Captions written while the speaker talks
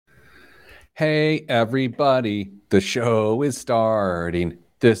Hey, everybody, the show is starting.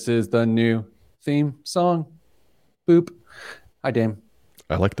 This is the new theme song. Boop. Hi, Dame.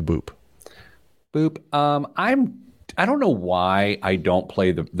 I like the boop. Boop. I don't know why I don't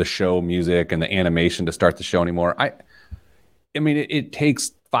play the show music and the animation to start the show anymore. I mean, it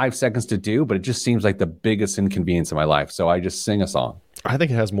takes 5 seconds to do, but it just seems like the biggest inconvenience in my life. So I just sing a song. I think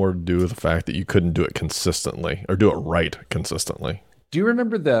it has more to do with the fact that you couldn't do it consistently or do it right consistently. Do you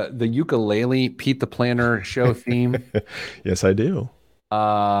remember the ukulele Pete the Planner show theme? Yes, I do.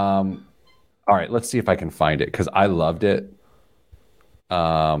 All right, let's see if I can find it because I loved it.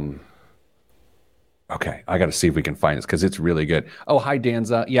 Okay, I got to see if we can find this because it's really good. Oh, hi,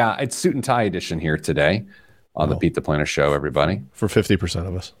 Danza. Yeah, it's suit and tie edition here today on the Pete the Planner show, everybody. For 50%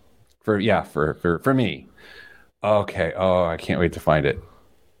 of us. For me. Okay. Oh, I can't wait to find it.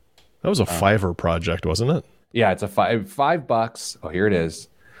 That was a Fiverr project, wasn't it? Yeah, it's a $5. Oh, here it is.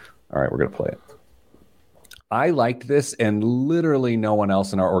 All right, we're gonna play it. I liked this, and literally no one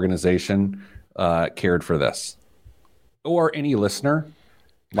else in our organization cared for this, or any listener.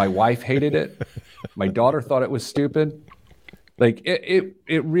 My wife hated it. My daughter thought it was stupid. Like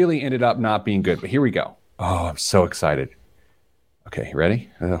it really ended up not being good. But here we go. Oh, I'm so excited. Okay, you ready?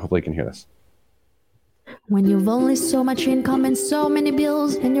 Hopefully you can hear this. When you've only so much income and so many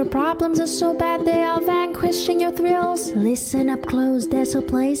bills, and your problems are so bad they are vanquishing your thrills. Listen up close, there's a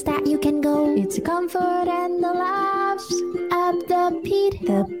place that you can go. It's a comfort and the laughs of the Pete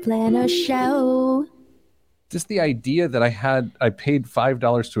the Planner Show. Just the idea that I paid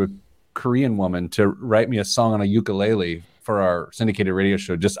 $5 to a Korean woman to write me a song on a ukulele for our syndicated radio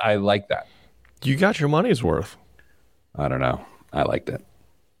show. I like that. You got your money's worth. I don't know. I liked it.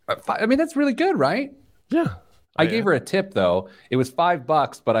 I mean, that's really good, right? Yeah. I gave her a tip though. It was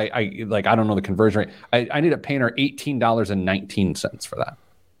 $5, but I don't know the conversion rate. I ended up paying her $18.19 for that.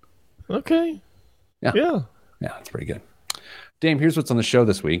 Okay. Yeah. Yeah, that's pretty good. Dame, here's what's on the show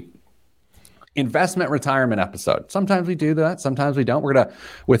this week. Investment retirement episode. Sometimes we do that. Sometimes we don't. We're going to,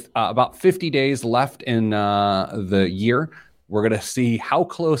 with about 50 days left in the year, we're going to see how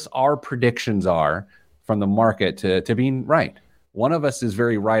close our predictions are from the market to being right. One of us is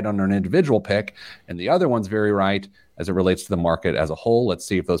very right on an individual pick, and the other one's very right as it relates to the market as a whole. Let's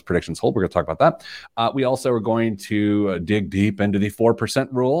see if those predictions hold. We're going to talk about that. We also are going to dig deep into the 4%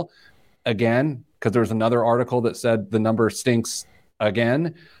 rule again, because there was another article that said the number stinks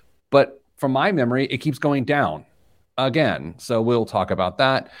again. But from my memory, it keeps going down again. So we'll talk about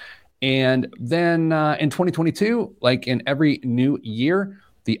that. And then in 2022, like in every new year,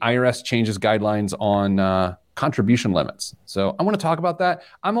 the IRS changes guidelines on contribution limits. So I want to talk about that.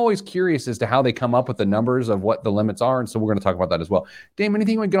 I'm always curious as to how they come up with the numbers of what the limits are. And so we're going to talk about that as well. Dame,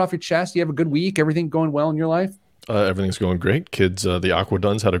 anything you want to get off your chest? You have a good week? Everything going well in your life? Everything's going great. Kids, the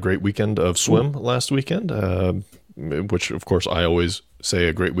Aquaduns had a great weekend of swim last weekend, which of course I always say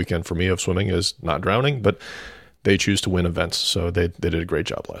a great weekend for me of swimming is not drowning, but they choose to win events. So they did a great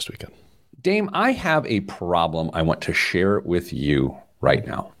job last weekend. Dame, I have a problem I want to share with you right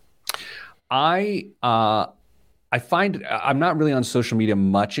now. I find I'm not really on social media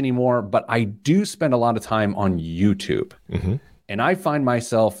much anymore, but I do spend a lot of time on YouTube. Mm-hmm. And I find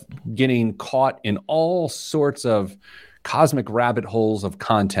myself getting caught in all sorts of cosmic rabbit holes of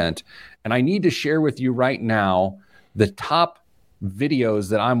content. And I need to share with you right now the top videos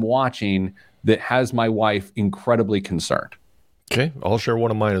that I'm watching that has my wife incredibly concerned. Okay, I'll share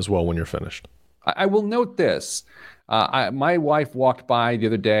one of mine as well when you're finished. I will note this. My wife walked by the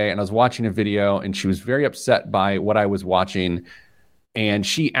other day and I was watching a video and she was very upset by what I was watching. And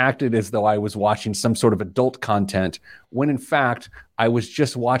she acted as though I was watching some sort of adult content when in fact I was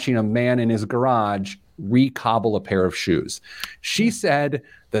just watching a man in his garage recobble a pair of shoes. She said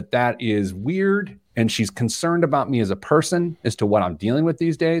that is weird and she's concerned about me as a person as to what I'm dealing with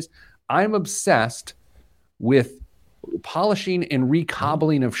these days. I'm obsessed with polishing and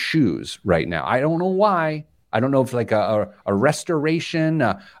recobbling of shoes right now. I don't know why. I don't know if like a restoration,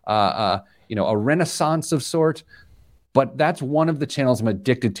 a renaissance of sort, but that's one of the channels I'm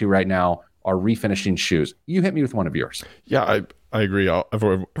addicted to right now are refinishing shoes. You hit me with one of yours. Yeah, I agree.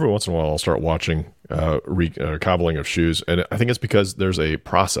 Every once in a while, I'll start watching cobbling of shoes, and I think it's because there's a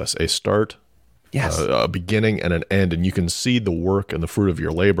process, a start, yes, a beginning, and an end, and you can see the work and the fruit of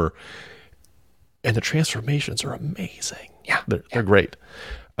your labor, and the transformations are amazing. Yeah, they're great.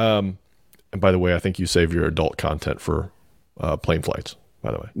 And by the way, I think you save your adult content for plane flights,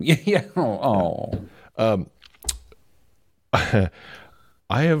 by the way. Yeah. Oh. I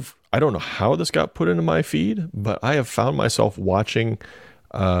don't know how this got put into my feed, but I have found myself watching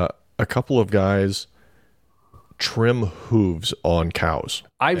a couple of guys trim hooves on cows.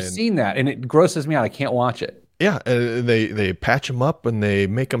 I've seen that, and it grosses me out. I can't watch it. Yeah, and they patch them up and they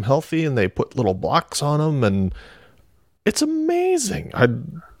make them healthy and they put little blocks on them, and it's amazing.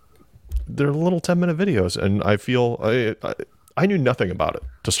 They're little 10-minute videos, and I feel I knew nothing about it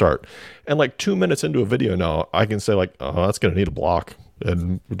to start, and like 2 minutes into a video now, I can say like, oh, that's going to need a block,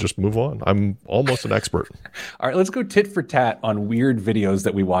 and just move on. I'm almost an expert. All right, let's go tit for tat on weird videos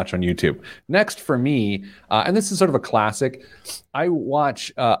that we watch on YouTube. Next for me, and this is sort of a classic, I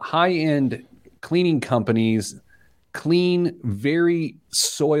watch high-end cleaning companies clean very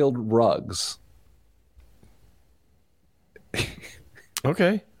soiled rugs.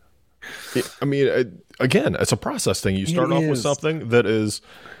 Okay. I mean, again, it's a process thing. You start off with something that is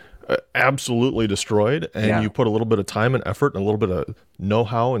absolutely destroyed, and you put a little bit of time and effort and a little bit of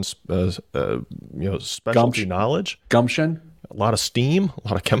know-how and specialty knowledge, gumption, a lot of steam, a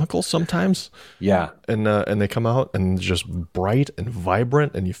lot of chemicals sometimes. Yeah, and they come out and just bright and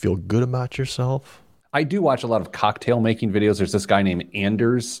vibrant, and you feel good about yourself. I do watch a lot of cocktail making videos. There's this guy named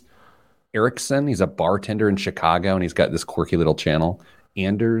Anders Ericsson. He's a bartender in Chicago, and he's got this quirky little channel,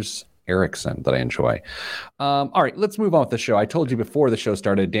 Anders Ericsson, that I enjoy. All right, let's move on with the show. I told you before the show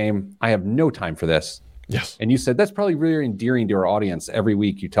started, Dame, I have no time for this. Yes. And you said, that's probably really endearing to our audience. Every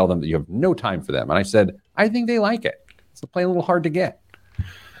week you tell them that you have no time for them. And I said, I think they like it. It's playing a little hard to get.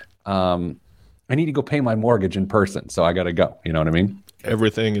 I need to go pay my mortgage in person, so I got to go. You know what I mean?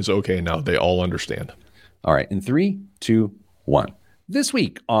 Everything is okay now. They all understand. All right, in 3, 2, 1. This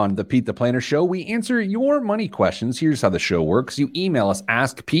week on the Pete the Planner Show, we answer your money questions. Here's how the show works. You email us,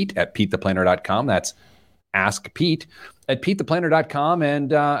 askpete@petetheplanner.com. That's askpete@petetheplanner.com.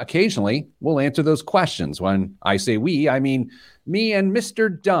 And occasionally we'll answer those questions. When I say we, I mean me and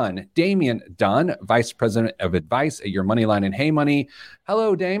Mr. Dunn, Damian Dunn, Vice President of Advice at Your Moneyline and Hey Money.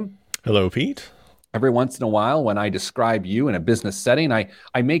 Hello, Dame. Hello, Pete. Every once in a while, when I describe you in a business setting, I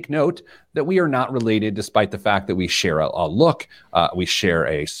make note that we are not related, despite the fact that we share a look, we share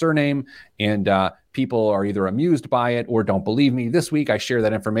a surname, and people are either amused by it or don't believe me. This week, I share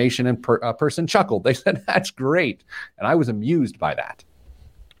that information, and a person chuckled. They said, that's great. And I was amused by that.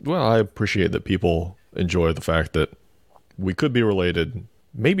 Well, I appreciate that people enjoy the fact that we could be related,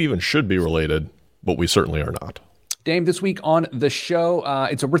 maybe even should be related, but we certainly are not. Dame, this week on the show,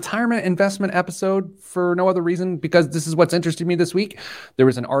 it's a retirement investment episode for no other reason, because this is what's interested me this week. There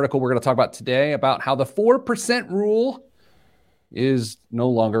was an article we're going to talk about today about how the 4% rule is no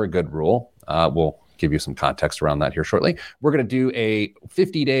longer a good rule. We'll give you some context around that here shortly. We're going to do a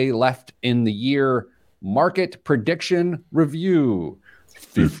 50-day left in the year market prediction review.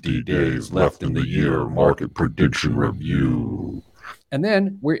 50 days left in the year market prediction review. And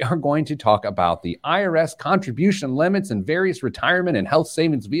then we are going to talk about the IRS contribution limits and various retirement and health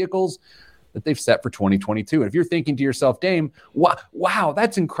savings vehicles that they've set for 2022. And if you're thinking to yourself, Dame, wow,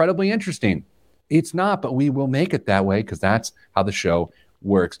 that's incredibly interesting. It's not, but we will make it that way because that's how the show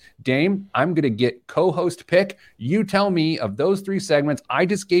works. Dame, I'm going to get co-host pick. You tell me of those 3 segments I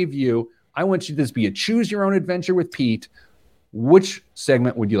just gave you. I want you to just be a choose your own adventure with Pete. Which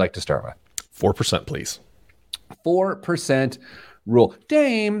segment would you like to start with? 4%, please. 4% rule.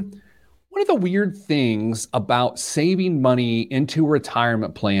 Dame, one of the weird things about saving money into a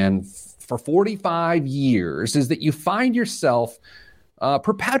retirement plan for 45 years is that you find yourself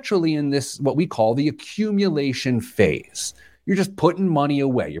perpetually in this, what we call the accumulation phase. You're just putting money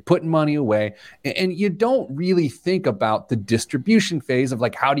away. You're putting money away, and you don't really think about the distribution phase of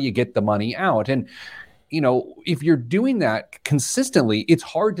like, how do you get the money out? And if you're doing that consistently, it's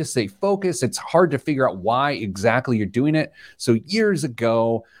hard to stay focused. It's hard to figure out why exactly you're doing it. So years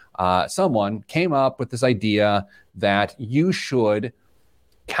ago, someone came up with this idea that you should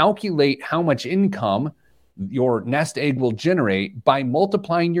calculate how much income your nest egg will generate by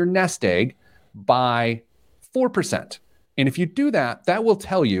multiplying your nest egg by 4%. And if you do that, that will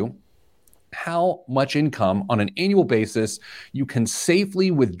tell you how much income on an annual basis you can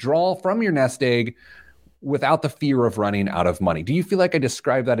safely withdraw from your nest egg without the fear of running out of money. Do you feel like I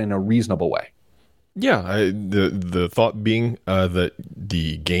described that in a reasonable way? Yeah, the thought being that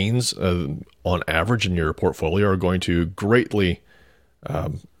the gains on average in your portfolio are going to greatly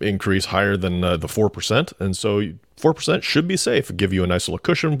increase higher than the 4%. And so 4% should be safe, give you a nice little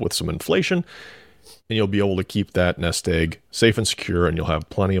cushion with some inflation, and you'll be able to keep that nest egg safe and secure, and you'll have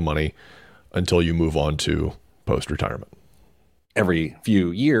plenty of money until you move on to post-retirement. Every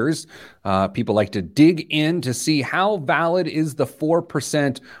few years, people like to dig in to see how valid is the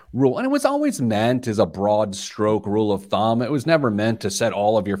 4% rule. And it was always meant as a broad stroke rule of thumb. It was never meant to set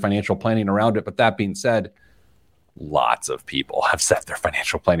all of your financial planning around it. But that being said, lots of people have set their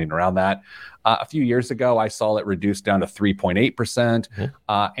financial planning around that. A few years ago, I saw it reduced down to 3.8%.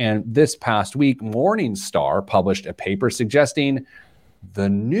 And this past week, Morningstar published a paper suggesting the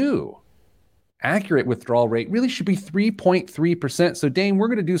new accurate withdrawal rate really should be 3.3%. So, Dane, we're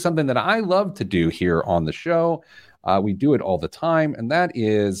going to do something that I love to do here on the show. We do it all the time, and that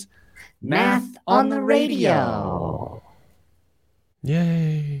is Math on the radio.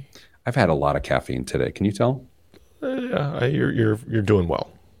 Yay! I've had a lot of caffeine today. Can you tell? Yeah, you're doing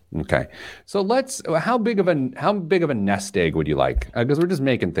well. Okay, so how big of a nest egg would you like? Because we're just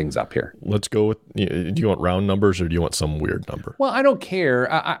making things up here. Let's go with. Do you want round numbers or do you want some weird number? Well, I don't care.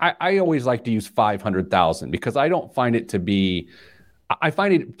 I always like to use 500,000 because I don't find it to be. I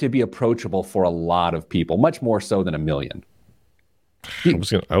find it to be approachable for a lot of people, much more so than $1 million. I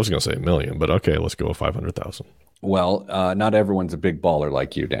was gonna say $1 million, but okay, let's go with 500,000. Well, not everyone's a big baller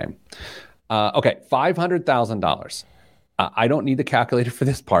like you, Dame. Okay, $500,000. I don't need the calculator for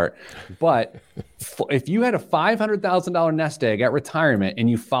this part, but if you had a $500,000 nest egg at retirement and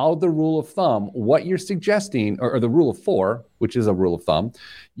you followed the rule of thumb, what you're suggesting, or the rule of 4, which is a rule of thumb,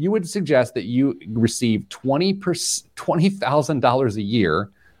 you would suggest that you receive $20,000 a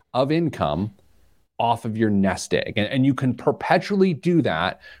year of income off of your nest egg. And you can perpetually do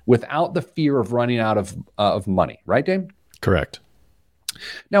that without the fear of running out of money. Right, Dave? Correct.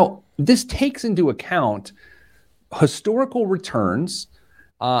 Now, this takes into account historical returns,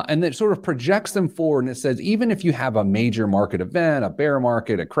 and that sort of projects them forward. And it says, even if you have a major market event, a bear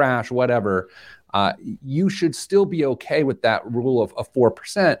market, a crash, whatever, you should still be okay with that rule of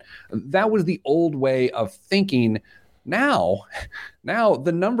 4%. That was the old way of thinking. Now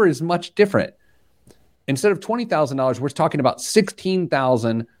the number is much different. Instead of $20,000, we're talking about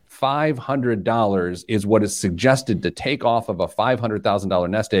 $16,500 is what is suggested to take off of a $500,000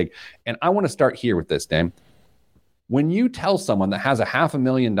 nest egg. And I want to start here with this, Dame. When you tell someone that has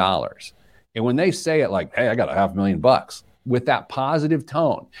 $500,000, and when they say it like, hey, I got $500,000 with that positive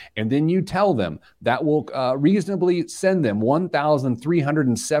tone, and then you tell them that will reasonably send them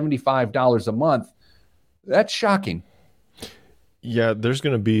 $1,375 a month, that's shocking. Yeah, there's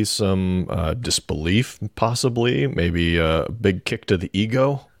going to be some disbelief, possibly, maybe a big kick to the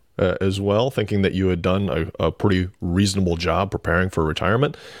ego as well, thinking that you had done a pretty reasonable job preparing for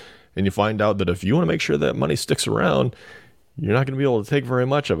retirement. And you find out that if you want to make sure that money sticks around, you're not going to be able to take very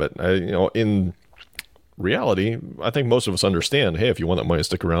much of it. In reality, I think most of us understand, hey, if you want that money to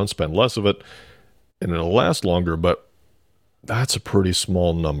stick around, spend less of it, and it'll last longer. But that's a pretty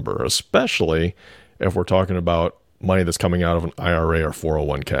small number, especially if we're talking about money that's coming out of an IRA or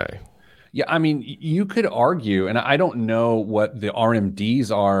 401k. Yeah, I mean, you could argue, and I don't know what the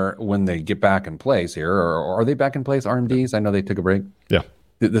RMDs are when they get back in place here, or are they back in place, RMDs? I know they took a break. Yeah.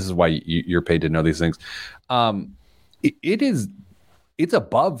 This is why you're paid to know these things. It's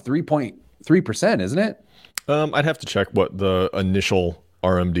above 3.3%, isn't it? I'd have to check what the initial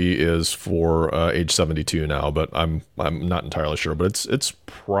RMD is for age 72 now, but I'm not entirely sure. But it's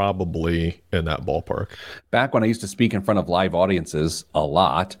probably in that ballpark. Back when I used to speak in front of live audiences a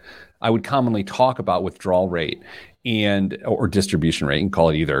lot, I would commonly talk about withdrawal rate or distribution rate, and call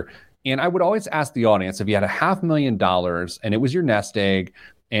it either. And I would always ask the audience, if you had $500,000 and it was your nest egg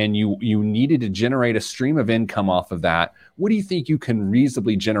and you needed to generate a stream of income off of that, what do you think you can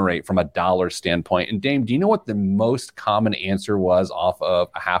reasonably generate from a dollar standpoint? And Dame, do you know what the most common answer was off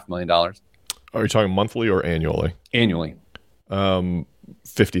of $500,000? Are you talking monthly or annually? Annually.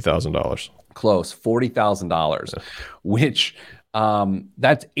 $50,000. Close, $40,000, which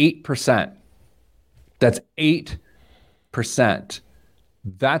that's 8%. That's 8%.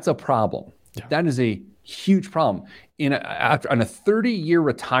 That's a problem. Yeah. That is a huge problem. On a 30-year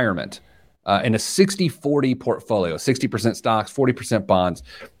retirement, in a 60-40 portfolio, 60% stocks, 40% bonds,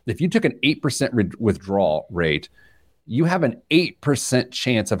 if you took an 8% withdrawal rate, you have an 8%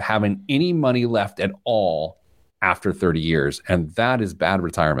 chance of having any money left at all after 30 years. And that is bad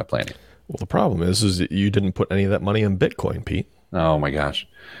retirement planning. Well, the problem is that you didn't put any of that money in Bitcoin, Pete. Oh, my gosh.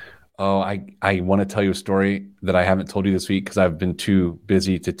 Oh, I want to tell you a story that I haven't told you this week because I've been too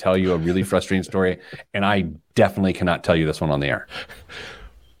busy to tell you a really frustrating story. And I definitely cannot tell you this one on the air.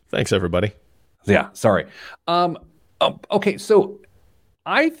 Thanks, everybody. Yeah, sorry. Okay, so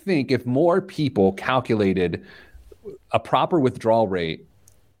I think if more people calculated a proper withdrawal rate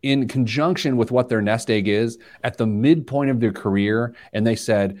in conjunction with what their nest egg is at the midpoint of their career, and they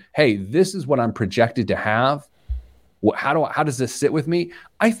said, hey, this is what I'm projected to have, how does this sit with me?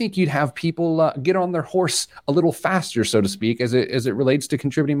 I think you'd have people get on their horse a little faster, so to speak, as it relates to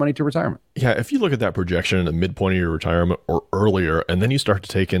contributing money to retirement. Yeah, if you look at that projection in the midpoint of your retirement or earlier, and then you start to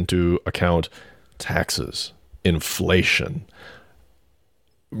take into account taxes, inflation,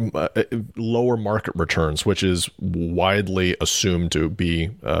 lower market returns, which is widely assumed to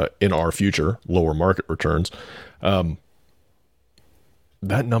be in our future, lower market returns,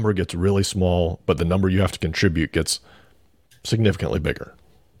 that number gets really small, but the number you have to contribute gets significantly bigger.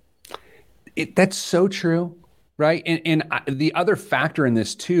 That's so true, right? And the other factor in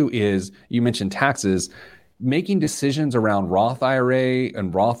this too is, you mentioned taxes, making decisions around Roth IRA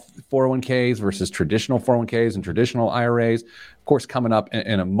and Roth 401ks versus traditional 401ks and traditional IRAs. Of course, coming up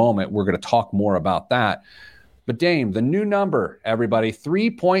in a moment, we're going to talk more about that. But Dame, the new number, everybody,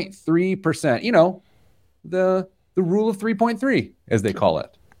 3.3%. You know, the rule of 3.3, as they call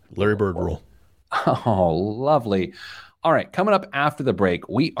it. Larry Bird rule. Oh, lovely. All right, coming up after the break,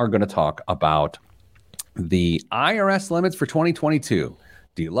 we are going to talk about the IRS limits for 2022.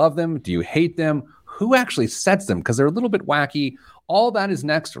 Do you love them? Do you hate them? Who actually sets them? Because they're a little bit wacky. All that is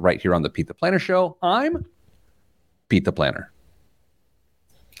next right here on the Pete the Planner Show. I'm Pete the Planner.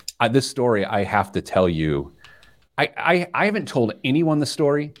 This story, I have to tell you, I haven't told anyone the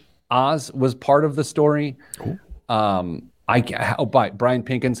story. Oz was part of the story. Brian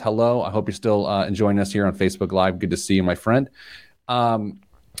Pinkins, hello. I hope you're still enjoying us here on Facebook Live. Good to see you, my friend. Dame,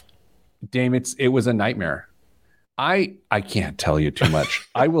 it was a nightmare. I can't tell you too much.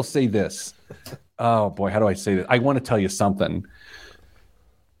 I will say this. Oh boy, how do I say this? I want to tell you something.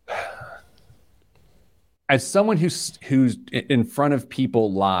 As someone who's in front of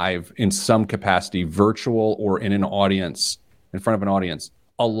people live in some capacity, virtual or in an audience, in front of an audience,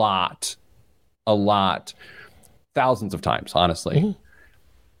 a lot, thousands of times, honestly. Mm-hmm.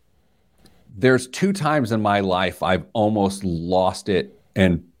 There's 2 times in my life I've almost lost it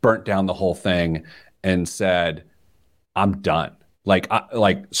and burnt down the whole thing and said, I'm done. Like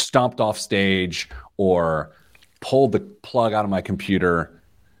stomped off stage or pulled the plug out of my computer.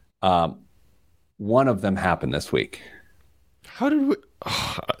 One of them happened this week. How did we?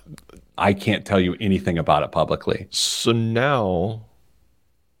 I can't tell you anything about it publicly. So now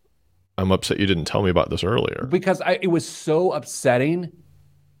I'm upset you didn't tell me about this earlier. Because it was so upsetting.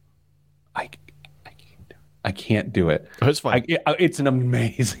 I can't do it. It's fine. It's an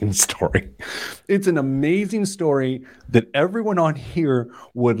amazing story. It's an amazing story that everyone on here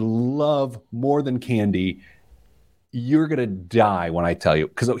would love more than candy. You're going to die when I tell you.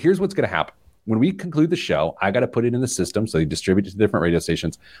 Because here's what's going to happen. When we conclude the show, I got to put it in the system so they distribute it to different radio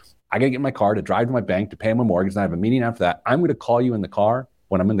stations. I got to get in my car to drive to my bank to pay my mortgage. And I have a meeting after that. I'm going to call you in the car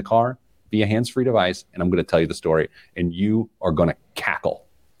when I'm in the car via hands-free device, and I'm going to tell you the story. And you are going to cackle.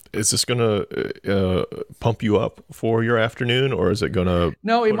 Is this going to pump you up for your afternoon, or is it going to?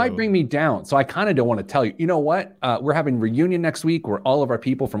 No, it might bring me down. So I kind of don't want to tell you. You know what? We're having a reunion next week where all of our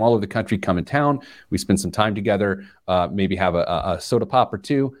people from all over the country come in town. We spend some time together, maybe have a soda pop or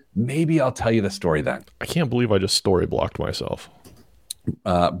two. Maybe I'll tell you the story then. I can't believe I just story blocked myself.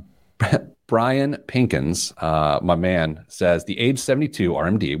 Brian Pinkins, my man, says the age 72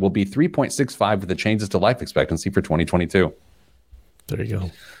 RMD will be 3.65 with the changes to life expectancy for 2022. There you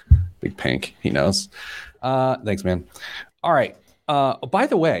go. Big Pink. He knows. Thanks, man. All right. By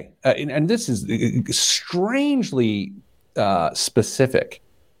the way, and this is strangely specific.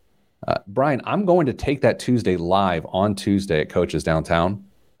 Brian, I'm going to take that Tuesday live on Tuesday at Coach's Downtown.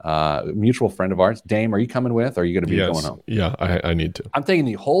 Mutual friend of ours. Dame, are you coming with, or are you going to be going home? Yeah, I need to. I'm taking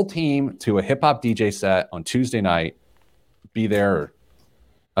the whole team to a hip-hop DJ set on Tuesday night. Be there.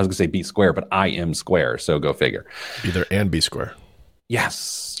 I was going to say be square, but I am square, so go figure. Be there and be square.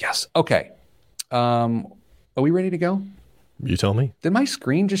 Yes. Okay. Are we ready to go? You tell me. Did my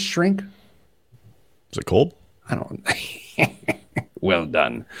screen just shrink? Is it cold? I don't. Well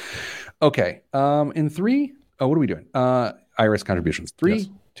done. Okay. In 3. Oh, what are we doing? IRS contributions. 3,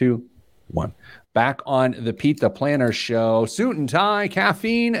 2, 1. Back on the Pete the Planner Show, suit and tie,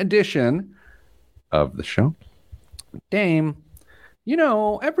 caffeine edition of the show. Dame,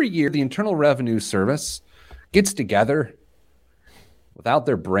 every year the Internal Revenue Service gets together without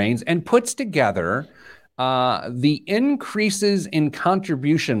their brains and puts together the increases in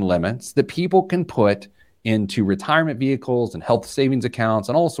contribution limits that people can put into retirement vehicles and health savings accounts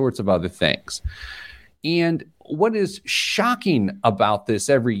and all sorts of other things. And what is shocking about this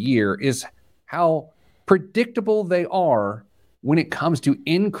every year is how predictable they are when it comes to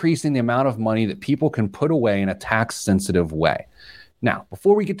increasing the amount of money that people can put away in a tax-sensitive way. Now,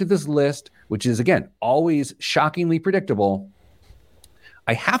 before we get to this list, which is, again, always shockingly predictable,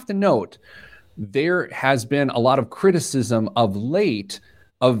 I have to note there has been a lot of criticism of late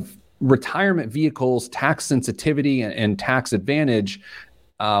of retirement vehicles, tax sensitivity and tax advantage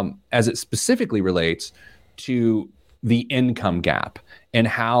as it specifically relates to the income gap and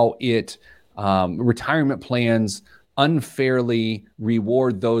how it retirement plans unfairly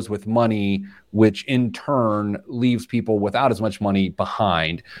reward those with money, which in turn leaves people without as much money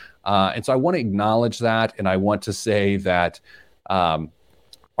behind. And so I want to acknowledge that. And I want to say that our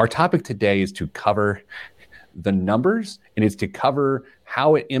topic today is to cover the numbers, and it's to cover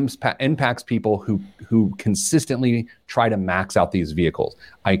how it impacts people who consistently try to max out these vehicles.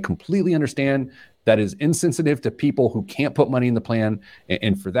 I completely understand that is insensitive to people who can't put money in the plan.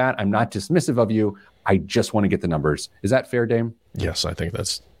 And for that, I'm not dismissive of you. I just want to get the numbers. Is that fair, Dame? Yes, I think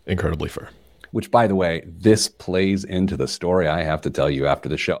that's incredibly fair. Which, by the way, this plays into the story I have to tell you after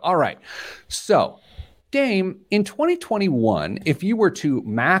the show. All right. So, Dame, in 2021, if you were to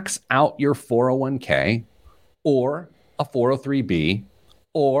max out your 401k or a 403b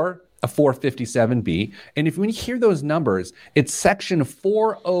or a 457b, and if when you hear those numbers, it's section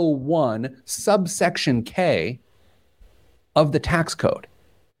 401 subsection K of the tax code.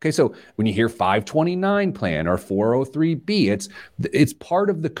 Okay, so when you hear 529 plan or 403b, it's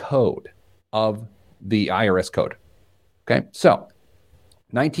part of the code of the IRS code. Okay, so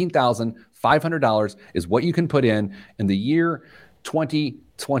 $19,500 is what you can put in the year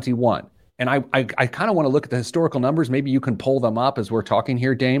 2021. And I kind of want to look at the historical numbers. Maybe you can pull them up as we're talking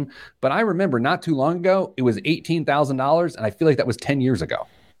here, Dame. But I remember not too long ago, it was $18,000, and I feel like that was 10 years ago.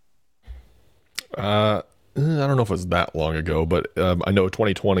 I don't know if it was that long ago, but I know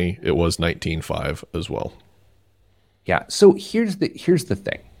 2020, it was 19.5 as well. Yeah, so here's the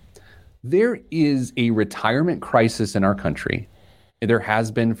thing. There is a retirement crisis in our country. There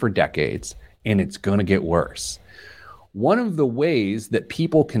has been for decades, and it's going to get worse. One of the ways that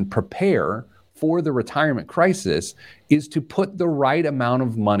people can prepare for the retirement crisis is to put the right amount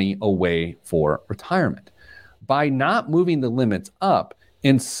of money away for retirement. By not moving the limits up,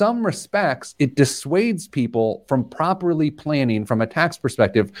 in some respects, it dissuades people from properly planning from a tax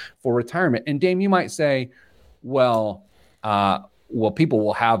perspective for retirement. And Dame, you might say, well, people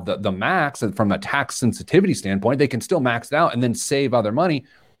will have the max, and from a tax sensitivity standpoint, they can still max it out and then save other money.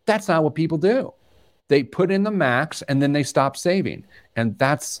 That's not what people do. They put in the max and then they stop saving. And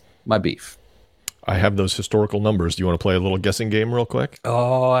that's my beef. I have those historical numbers. Do you want to play a little guessing game real quick?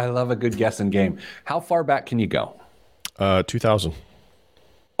 Oh, I love a good guessing game. How far back can you go? 2000.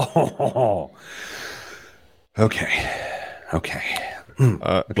 Oh, okay.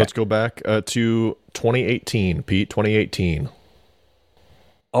 Let's go back to 2018, Pete, 2018.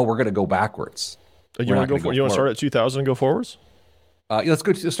 Oh, we're going to go backwards. You want to start at 2000 and go forwards? Let's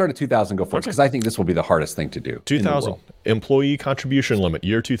start at 2000 and go forwards, because I think this will be the hardest thing to do. 2000, employee contribution limit,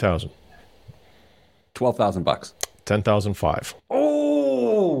 year 2000. $12,000. $10,005.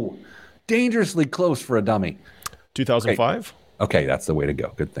 Oh, dangerously close for a dummy. 2005? Okay, that's the way to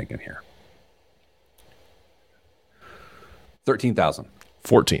go. Good thinking here. 13,000.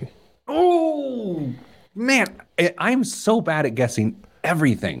 14. Oh, man, I'm so bad at guessing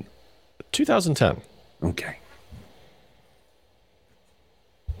everything. 2010. Okay.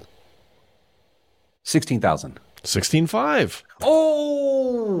 16,000. 16.5.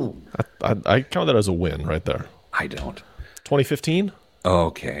 Oh, I count that as a win right there. I don't. 2015.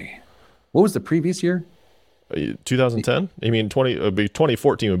 Okay. What was the previous year? 2010. I mean,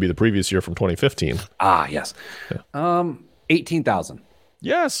 2014 would be the previous year from 2015. Ah, yes. Yeah. 18,000.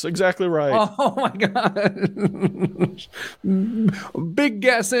 Yes, exactly right. Oh my God. Big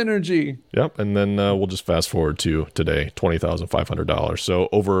gas energy. Yep. And then we'll just fast forward to today, $20,500. So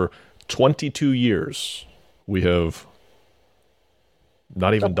over 22 years, we have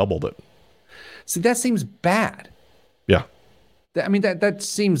not even doubled it. See, that seems bad. Yeah. I mean, that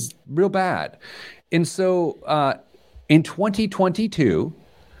seems real bad. And so in 2022,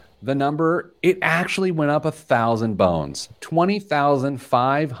 the number, it actually went up 1,000 bones.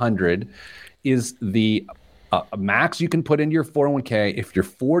 20,500 is the max you can put into your 401k if you're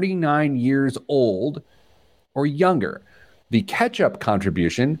 49 years old or younger. The catch-up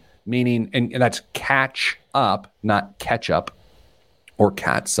contribution, meaning, and that's catch up, not ketchup or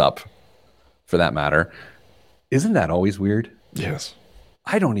catsup for that matter. Isn't that always weird? Yes.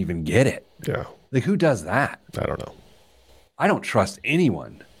 I don't even get it. Yeah. Like, who does that? I don't know. I don't trust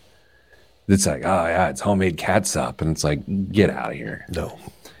anyone that's like, oh, yeah, it's homemade catsup. And it's like, get out of here. No.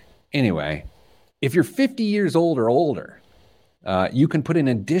 Anyway, if you're 50 years old or older, you can put an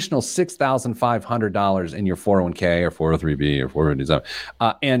additional $6,500 in your 401k or 403b or 457.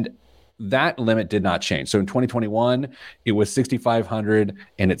 And that limit did not change. So in 2021, it was $6,500,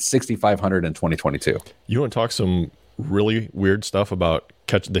 and it's $6,500 in 2022. You want to talk some really weird stuff about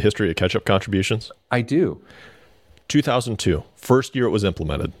the history of catch-up contributions? I do. 2002, first year it was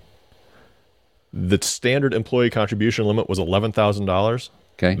implemented. The standard employee contribution limit was $11,000.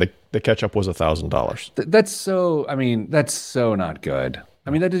 Okay. The ketchup was $1,000. That's so, I mean, that's so not good. I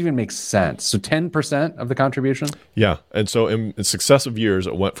mean, that doesn't even make sense. So 10% of the contribution? Yeah. And so in successive years,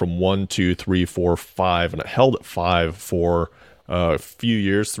 it went from 1, 2, 3, 4, 5, and it held at 5 for a few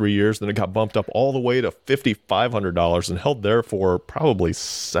years, 3 years. Then it got bumped up all the way to $5,500 and held there for probably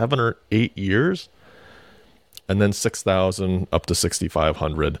 7 or 8 years. And then 6,000 up to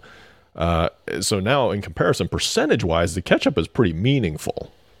 6,500. So now, in comparison, percentage-wise, the ketchup is pretty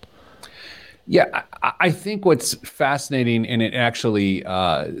meaningful. Yeah, I think what's fascinating, and it actually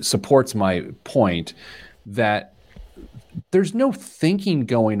supports my point, that there's no thinking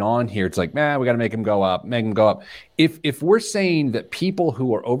going on here. It's like, man, we got to make them go up, make them go up. If we're saying that people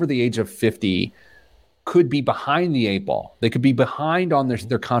who are over the age of 50 could be behind the 8 ball, they could be behind on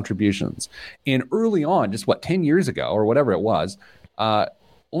their contributions. And early on, just 10 years ago or whatever it was,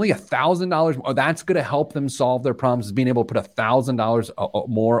 only $1,000 more. That's going to help them solve their problems, is being able to put $1,000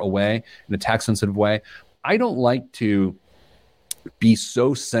 more away in a tax sensitive way. I don't like to be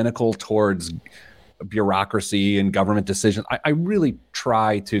so cynical towards bureaucracy and government decisions. I really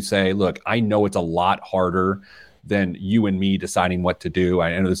try to say, look, I know it's a lot harder than you and me deciding what to do.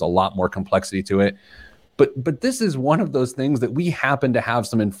 I know there's a lot more complexity to it. But this is one of those things that we happen to have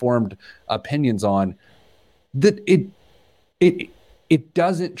some informed opinions on, that it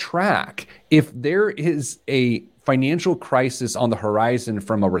doesn't track. If there is a financial crisis on the horizon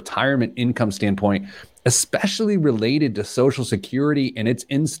from a retirement income standpoint, especially related to Social Security and its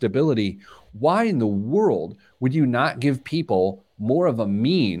instability, why in the world would you not give people more of a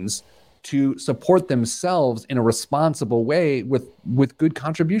means to support themselves in a responsible way with good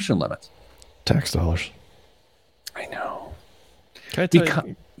contribution limits? Tax dollars. I know. Can I tell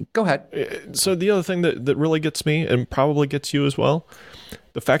you? Go ahead. So the other thing that really gets me, and probably gets you as well,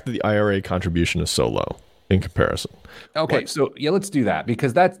 the fact that the IRA contribution is so low in comparison. Okay, so yeah, let's do that,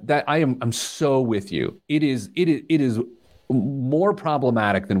 because I'm so with you. It is more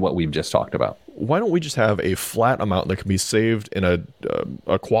problematic than what we've just talked about. Why don't we just have a flat amount that can be saved in a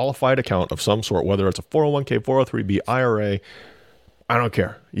qualified account of some sort, whether it's a 401k, 403b, IRA? I don't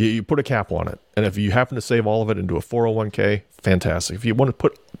care. You put a cap on it. And if you happen to save all of it into a 401k, fantastic. If you want to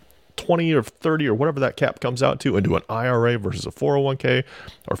put 20 or 30 or whatever that cap comes out to into an IRA versus a 401k,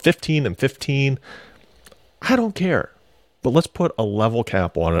 or 15 and 15, I don't care. But let's put a level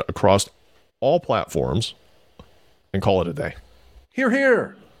cap on it across all platforms and call it a day. Hear,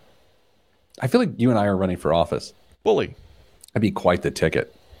 hear. I feel like you and I are running for office. Bully. That'd be quite the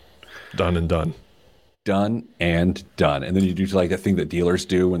ticket. Done and done. Done and done. And then you do like that thing that dealers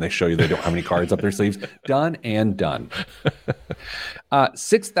do when they show you they don't have any cards up their sleeves. Done and done.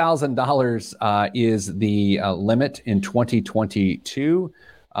 $6,000 is the limit in 2022.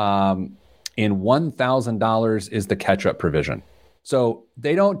 And $1,000 is the catch-up provision. So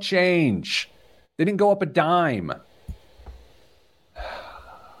they don't change. They didn't go up a dime.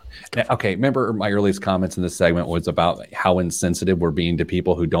 Okay, remember my earliest comments in this segment was about how insensitive we're being to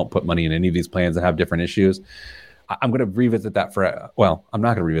people who don't put money in any of these plans and have different issues. I'm going to revisit that I'm not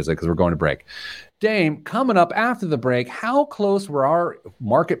going to revisit because we're going to break. Dame, coming up after the break, how close were our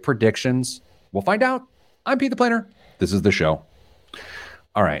market predictions? We'll find out. I'm Pete the Planner. This is the show.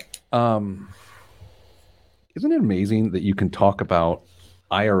 All right. Isn't it amazing that you can talk about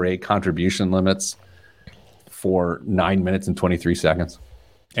IRA contribution limits for 9 minutes and 23 seconds?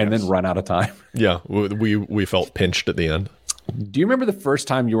 And then run out of time. Yeah, we felt pinched at the end. Do you remember the first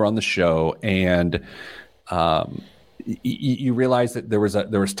time you were on the show and you realized that there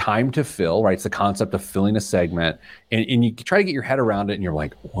was time to fill, right? It's the concept of filling a segment, and you try to get your head around it, and you're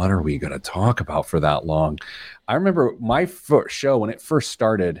like, what are we going to talk about for that long? I remember my first show when it first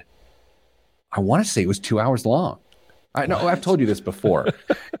started, I want to say it was 2 hours long. I know I've told you this before.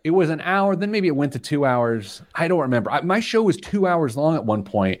 It was an hour, then maybe it went to 2 hours. I don't remember. My show was 2 hours long at one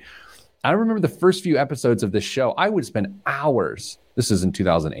point. I remember the first few episodes of this show, I would spend hours. This is in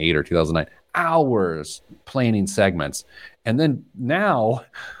 2008 or 2009, hours planning segments. And then now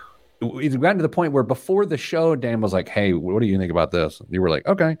it's gotten to the point where before the show, Dan was like, hey, what do you think about this? And you were like,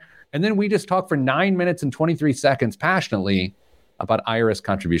 okay. And then we just talked for 9 minutes and 23 seconds passionately about IRS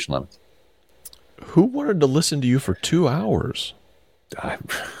contribution limits. Who wanted to listen to you for 2 hours? I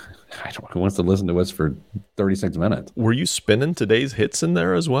don't know. Who wants to listen to us for 36 minutes? Were you spinning today's hits in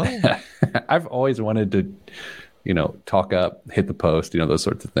there as well? I've always wanted to, talk up, hit the post, those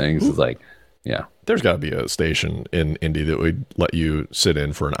sorts of things. It's like, yeah. There's got to be a station in Indy that would let you sit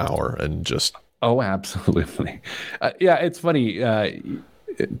in for an hour and just... Oh, absolutely. Yeah, it's funny. I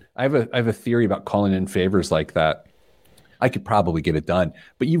have a theory about calling in favors like that. I could probably get it done.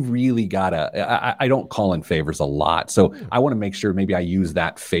 But you really gotta. I don't call in favors a lot, so I want to make sure maybe I use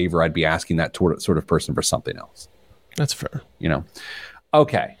that favor. I'd be asking that sort of person for something else. That's fair.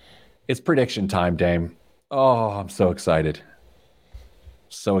 Okay, it's prediction time, Dame. Oh, I'm so excited.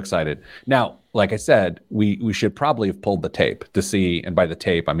 So excited. Now, like I said, we should probably have pulled the tape to see, and by the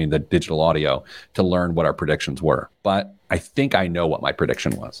tape, I mean the digital audio, to learn what our predictions were. But I think I know what my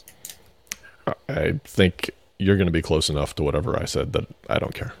prediction was. I think you're going to be close enough to whatever I said that I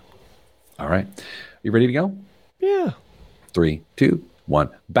don't care. All right. You ready to go? Yeah. 3, 2, 1.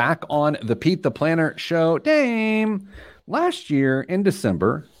 Back on the Pete the Planner show. Dame, last year in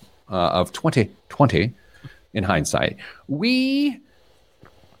December of 2020, in hindsight, we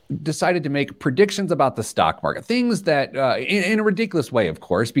decided to make predictions about the stock market, things that in a ridiculous way, of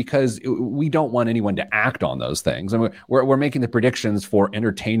course, because we don't want anyone to act on those things. And we're making the predictions for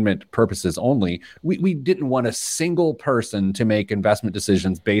entertainment purposes only. We didn't want a single person to make investment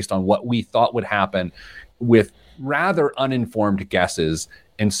decisions based on what we thought would happen with rather uninformed guesses.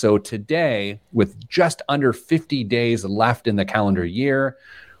 And so today, with just under 50 days left in the calendar year,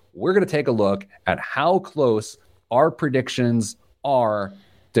 we're going to take a look at how close our predictions are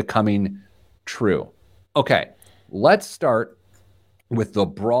to coming true. Okay, let's start with the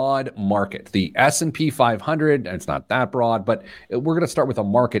broad market, the S&P 500. And it's not that broad, but we're going to start with a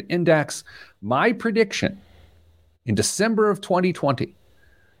market index. My prediction in December of 2020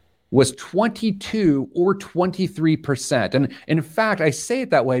 was 22 or 23%. And in fact, I say it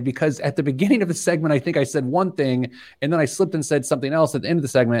that way because at the beginning of the segment, I think I said one thing, and then I slipped and said something else at the end of the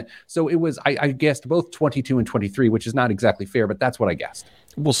segment. So it was, I guessed both 22 and 23, which is not exactly fair, but that's what I guessed.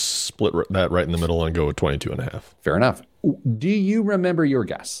 We'll split that right in the middle and go with 22 and a half. Fair enough. Do you remember your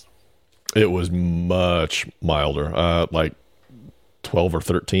guess? It was much milder, like 12 or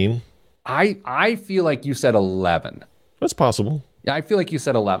 13. I feel like you said 11. That's possible. Yeah, I feel like you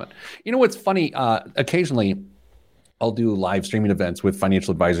said 11. You know what's funny? Occasionally, I'll do live streaming events with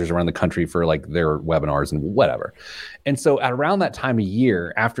financial advisors around the country for like their webinars and whatever. And so at around that time of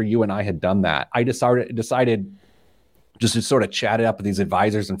year, after you and I had done that, I decided just to sort of chat it up with these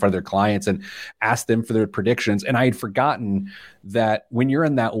advisors in front of their clients and ask them for their predictions. And I had forgotten that when you're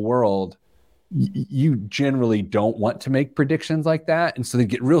in that world, you generally don't want to make predictions like that. And so they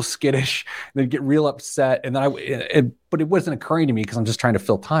get real skittish, they get real upset. And then but it wasn't occurring to me because I'm just trying to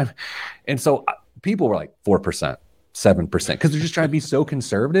fill time. And so people were like 4%, 7%, because they're just trying to be so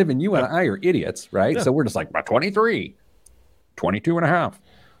conservative. And you and I are idiots, right? Yeah. So we're just like, 23, 22 and a half.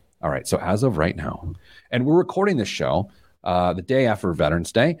 All right. So as of right now, and we're recording this show the day after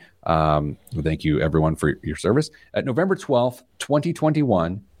Veterans Day. Thank you everyone for your service. At November 12th,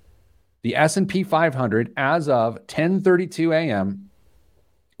 2021, the S&P 500 as of 10:32 a.m.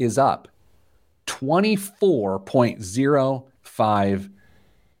 is up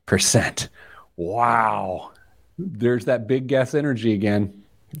 24.05%. Wow. There's that big guess energy again.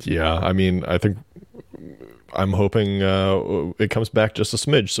 Yeah, I mean, I'm hoping it comes back just a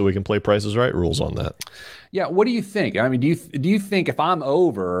smidge so we can play Price is Right rules on that. Yeah, what do you think? I mean, do you think if I'm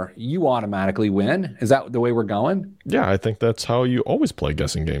over, you automatically win? Is that the way we're going? Yeah, I think that's how you always play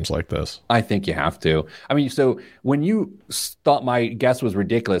guessing games like this. I think you have to. I mean, so when you thought my guess was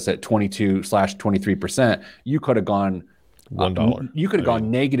ridiculous at 22/23%, you could have gone $1. You could have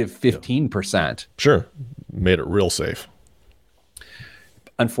gone negative 15%. Sure, made it real safe.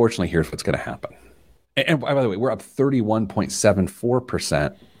 Unfortunately, here's what's going to happen. And by the way, we're up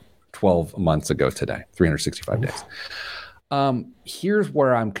 31.74% 12 months ago today, 365 days. Here's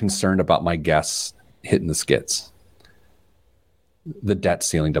where I'm concerned about my guess hitting the skids. The debt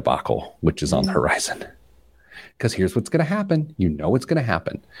ceiling debacle, which is on the horizon. Because here's what's going to happen. You know what's going to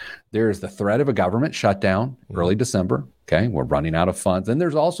happen. There's the threat of a government shutdown early December. Okay, we're running out of funds. And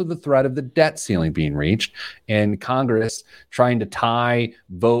there's also the threat of the debt ceiling being reached and Congress trying to tie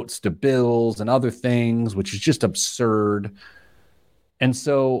votes to bills and other things, which is just absurd. And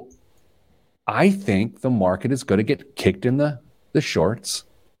so I think the market is going to get kicked in the shorts.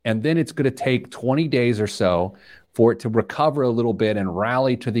 And then it's going to take 20 days or so for it to recover a little bit and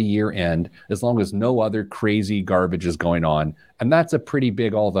rally to the year end, as long as no other crazy garbage is going on. And that's a pretty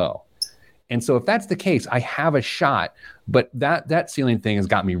big although. And so if that's the case, I have a shot, but that ceiling thing has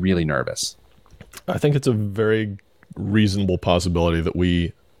got me really nervous. I think it's a very reasonable possibility that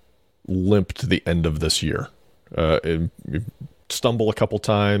we limp to the end of this year, stumble a couple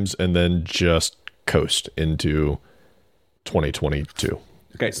times, and then just coast into 2022.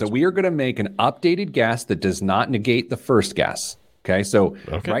 Okay, so we are going to make an updated guess that does not negate the first guess. Okay, so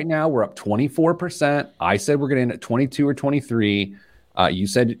Right now we're up 24%. I said we're going to end at 22 or 23. You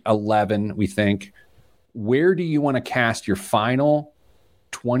said 11, we think. where do you want to cast your final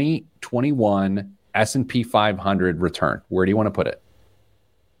 2021 S&P 500 return? Where do you want to put it?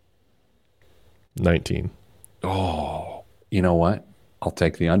 19. Oh, you know what? I'll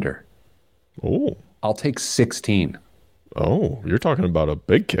take the under. Oh. I'll take 16. Oh, you're talking about a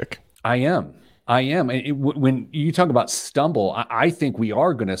big kick. I am. And when you talk about stumble, I think we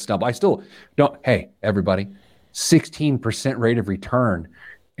are going to stumble. I still don't. Hey, everybody, 16% rate of return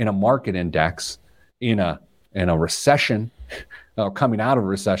in a market index in a recession, coming out of a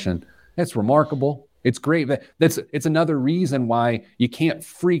recession. That's remarkable. It's great. It's another reason why you can't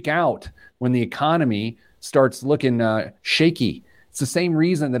freak out when the economy starts looking shaky. It's the same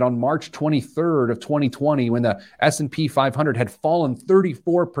reason that on March 23rd of 2020, when the S&P 500 had fallen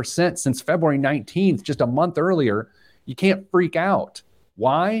 34% since February 19th, just a month earlier, you can't freak out.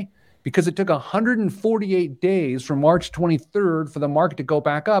 Why? Because it took 148 days from March 23rd for the market to go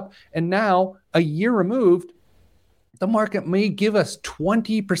back up. And now, a year removed, the market may give us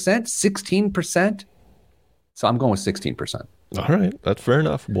 20%, 16%. So I'm going with 16%. All right. That's fair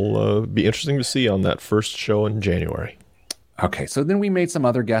enough. Will be interesting to see on that first show in January. Okay, so then we made some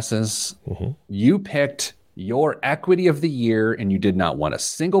other guesses. Mm-hmm. You picked your equity of the year, and you did not want a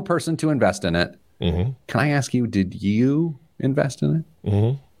single person to invest in it. Mm-hmm. Can I ask you, did you invest in it?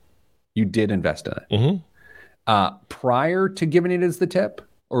 Mm-hmm. You did invest in it. Mm-hmm. Prior to giving it as the tip?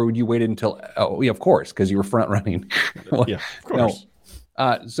 Or would you wait until, oh, yeah, of course, because you were front running. Well, yeah, of course.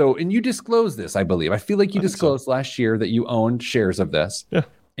 No. And you disclosed this, I believe. I feel like you disclosed last year that you owned shares of this. Yeah.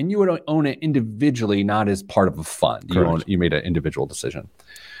 And you would own it individually, not as part of a fund. You made an individual decision.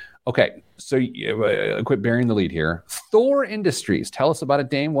 Okay, so quit bearing the lead here. Thor Industries. Tell us about it,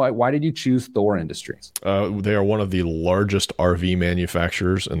 Dame. Why did you choose Thor Industries? They are one of the largest RV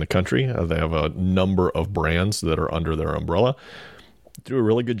manufacturers in the country. They have a number of brands that are under their umbrella. Do a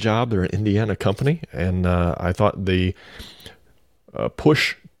really good job. They're an Indiana company, and I thought the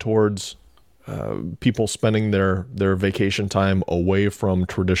push towards people spending their vacation time away from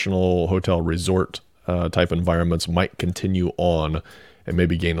traditional hotel resort type environments might continue on and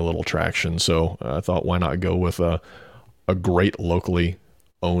maybe gain a little traction. So I thought, why not go with a great locally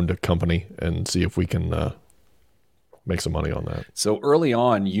owned company and see if we can make some money on that. So early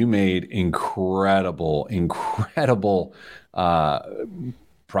on, you made incredible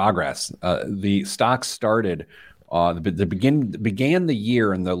progress. The stock started began the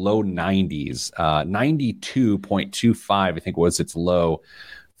year in the low 90s, 92.25, I think was its low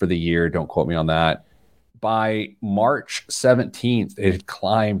for the year. Don't quote me on that. By March 17th, it had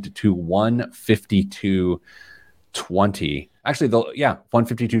climbed to 152.20. Actually,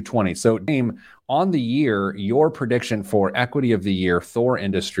 152.20. So, Dame, on the year, your prediction for equity of the year, Thor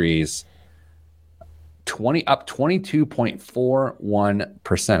Industries, up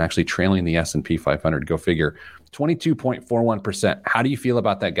 22.41%, actually trailing the S&P 500. Go figure. 22.41%. How do you feel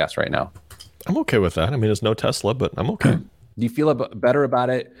about that guess right now? I'm okay with that. I mean, it's no Tesla, but I'm okay. Do you feel better about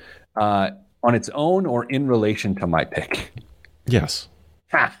it on its own or in relation to my pick? Yes.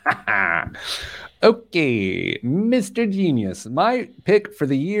 Okay, Mr. Genius. My pick for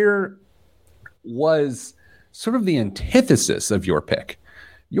the year was sort of the antithesis of your pick.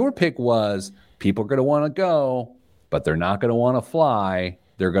 Your pick was people are going to want to go, but they're not going to want to fly.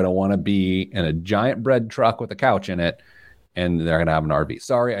 They're going to want to be in a giant bread truck with a couch in it, and they're going to have an RV.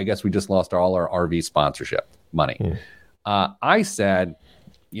 Sorry, I guess we just lost all our RV sponsorship money. I said,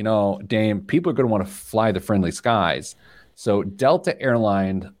 Dame, people are going to want to fly the friendly skies. So Delta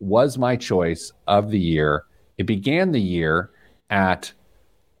Airlines was my choice of the year. It began the year at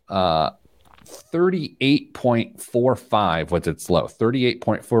 38.45 was its low,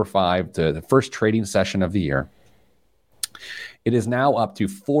 38.45 to the first trading session of the year. It is now up to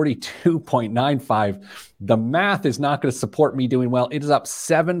 42.95. The math is not going to support me doing well. It is up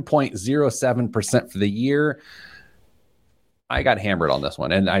 7.07% for the year. I got hammered on this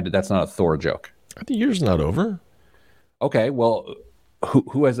one, and that's not a Thor joke. The year's not over. Okay, well,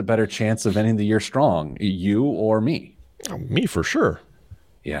 who has a better chance of ending the year strong, you or me? Me for sure.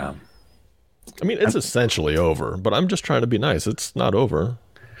 Yeah. I mean, it's essentially over, but I'm just trying to be nice. It's not over.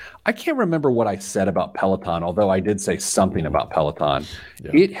 I can't remember what I said about Peloton, although I did say something about Peloton. Yeah.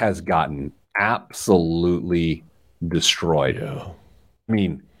 It has gotten absolutely destroyed. Yeah. I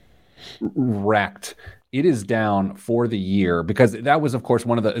mean, wrecked. It is down for the year because that was, of course,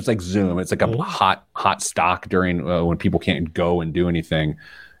 it's like Zoom. It's like a hot stock during when people can't go and do anything.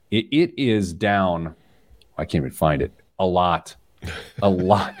 It is down. I can't even find it. A lot.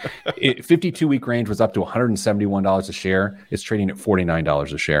 52-week range was up to $171 a share. It's trading at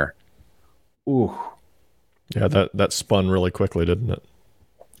 $49 a share. Ooh. Yeah, that spun really quickly, didn't it?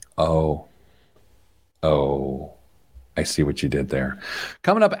 Oh. Oh, I see what you did there.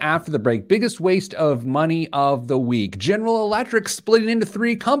 Coming up after the break, biggest waste of money of the week. General Electric splitting into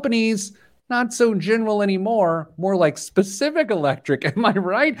 3 companies. Not so general anymore, more like Specific Electric. Am I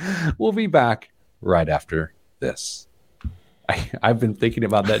right? We'll be back right after this. I've been thinking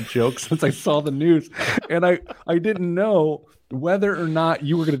about that joke since I saw the news, and I didn't know whether or not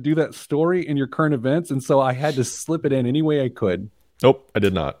you were going to do that story in your current events, and so I had to slip it in any way I could. Nope, I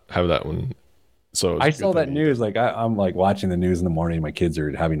did not have that one. So I saw that news. Like I'm like watching the news in the morning. My kids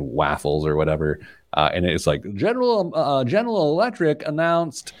are having waffles or whatever, and it's like General Electric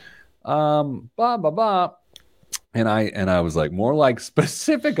announced blah blah blah, and I was like, more like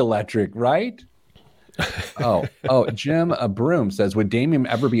Specific Electric, right? oh, Jim Broom says, would Damian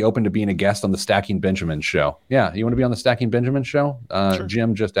ever be open to being a guest on the Stacking Benjamin show? Yeah, you want to be on the Stacking Benjamin show? Sure.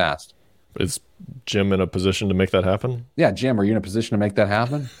 Jim just asked. Is Jim in a position to make that happen? Yeah, Jim, are you in a position to make that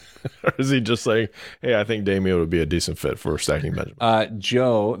happen? Or is he just saying, hey, I think Damian would be a decent fit for Stacking Benjamin?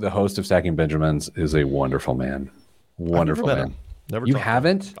 Joe, the host of Stacking Benjamins, is a wonderful man. Wonderful man. Never you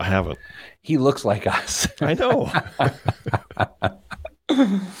haven't? I haven't. He looks like us. I know.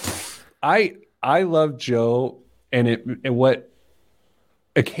 I love Joe, and what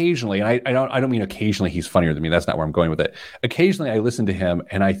occasionally, and I don't mean occasionally he's funnier than me. That's not where I'm going with it. Occasionally I listen to him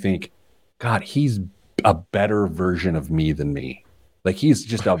and I think, God, he's a better version of me than me. Like he's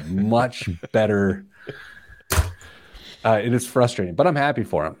just a much better. It is frustrating, but I'm happy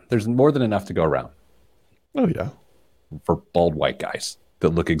for him. There's more than enough to go around. Oh yeah, for bald white guys that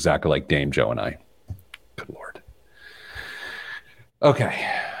look exactly like Dame Joe and I. Good Lord. Okay.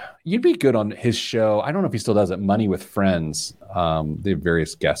 You'd be good on his show. I don't know if he still does it. Money with Friends. They have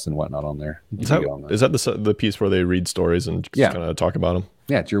various guests and whatnot on there. Is that the piece where they read stories and just kind of talk about them?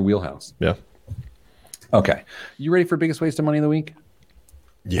 Yeah, it's your wheelhouse. Yeah. Okay. You ready for biggest waste of money of the week?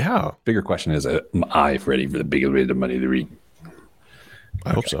 Yeah. Bigger question is, am I ready for the biggest waste of money of the week?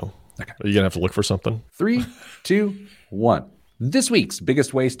 I hope so. Okay. Are you going to have to look for something? 3, 2, 1. This week's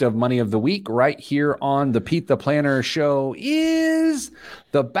biggest waste of money of the week right here on the Pete the Planner show is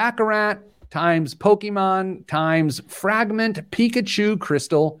the Baccarat times Pokemon times Fragment Pikachu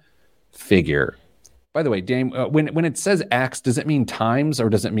Crystal figure. By the way, Dame, when it says X, does it mean times or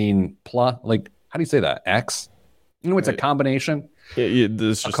does it mean plus? Like, how do you say that? X? You know, it's a combination.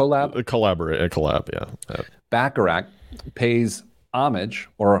 This a collab? A collab, yeah. Baccarat pays homage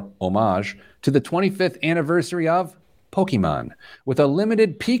to the 25th anniversary of Pokemon with a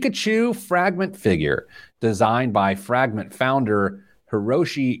limited Pikachu Fragment figure designed by Fragment founder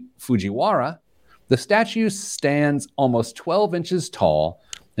Hiroshi Fujiwara. The statue stands almost 12 inches tall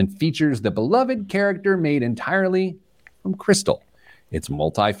and features the beloved character made entirely from crystal. Its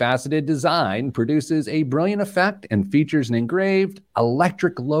multifaceted design produces a brilliant effect and features an engraved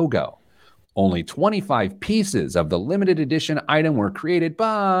electric logo. Only 25 pieces of the limited edition item were created,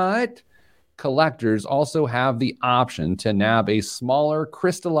 but collectors also have the option to nab a smaller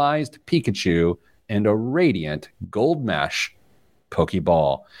crystallized Pikachu and a radiant gold mesh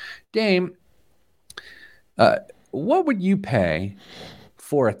Pokeball. Dame, what would you pay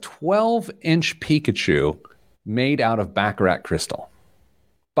for a 12-inch Pikachu made out of Baccarat crystal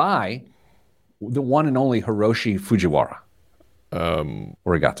by the one and only Hiroshi Fujiwara?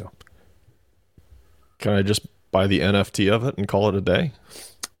 Arigato. Can I just buy the NFT of it and call it a day?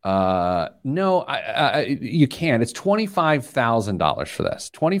 No, you can. It's $25,000 for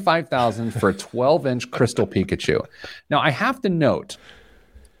this. $25,000 for a 12-inch crystal Pikachu. Now, I have to note,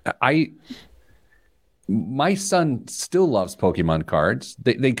 my son still loves Pokemon cards.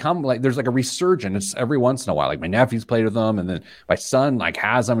 They come like there's like a resurgence every once in a while. Like my nephew's played with them, and then my son like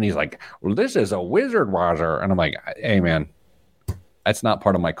has them, and he's like, "Well, this is a Wizard Wazer," and I'm like, "Hey, man, that's not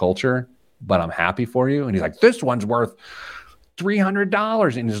part of my culture, but I'm happy for you." And he's like, "This one's worth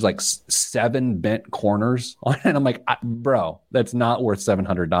 $300," and there's like 7 bent corners on it. And I'm like, bro, that's not worth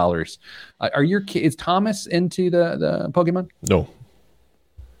 $700. Are your kids? Is Thomas into the Pokemon? No.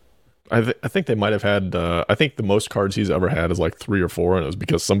 I think they might have had. I think the most cards he's ever had is like 3 or 4, and it was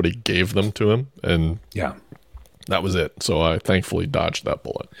because somebody gave them to him, and yeah, that was it. So I thankfully dodged that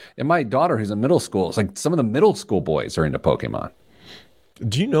bullet. And my daughter, who's in middle school, it's like some of the middle school boys are into Pokemon.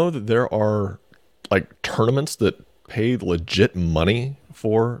 Do you know that there are like tournaments that pay legit money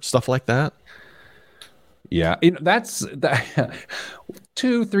for stuff like that? Yeah, that's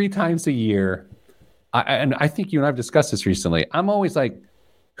 2-3 times a year. And I think you and I've discussed this recently. I'm always like,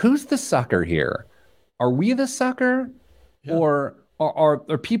 who's the sucker here? Are we the sucker? Yeah. Or are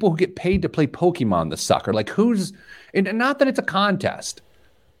people who get paid to play Pokemon the sucker? Like who's, and not that it's a contest,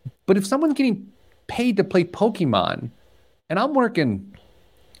 but if someone's getting paid to play Pokemon and I'm working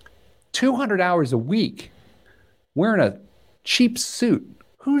 200 hours a week wearing a cheap suit.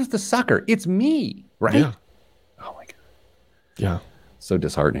 Who's the sucker? It's me, right? Yeah. Oh my God. Yeah. So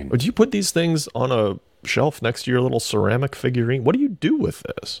disheartening. Would you put these things on a shelf next to your little ceramic figurine? What do you do with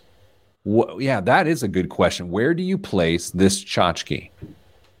this? Yeah, that is a good question. Where do you place this tchotchke?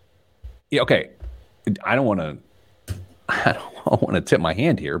 Yeah, okay, I don't want to tip my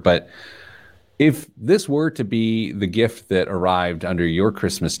hand here, but if this were to be the gift that arrived under your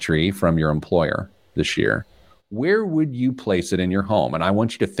Christmas tree from your employer this year, where would you place it in your home? And I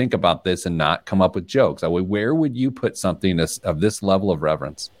want you to think about this and not come up with jokes. Where would you put something of this level of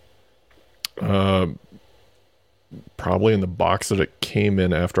reverence? Probably in the box that it came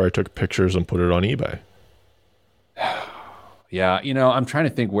in after I took pictures and put it on eBay. Yeah, I'm trying to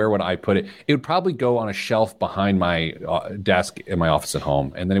think, where would I put it? It would probably go on a shelf behind my desk in my office at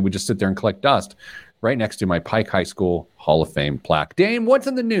home, and then it would just sit there and collect dust right next to my Pike High School Hall of Fame plaque. Dame, what's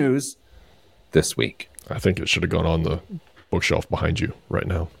in the news this week? I think it should have gone on the bookshelf behind you right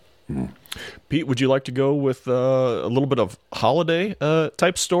now. Pete, would you like to go with a little bit of holiday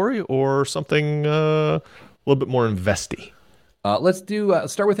type story or something a little bit more investy? Let's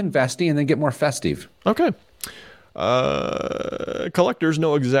start with investy and then get more festive. Okay. Collectors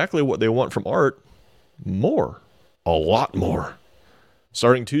know exactly what they want from art. More. A lot more.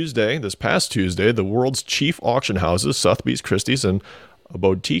 Starting this past Tuesday, the world's chief auction houses, Sotheby's, Christie's, and a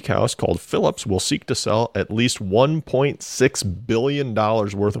boutique house called Phillips will seek to sell at least $1.6 billion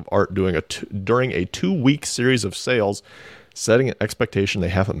worth of art during a 2-week series of sales, setting an expectation they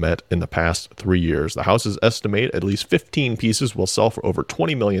haven't met in the past 3 years. The houses estimate at least 15 pieces will sell for over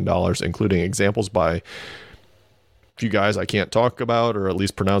 $20 million, including examples by a few guys I can't talk about or at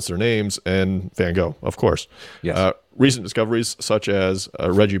least pronounce their names, and Van Gogh, of course. Yes. Recent discoveries such as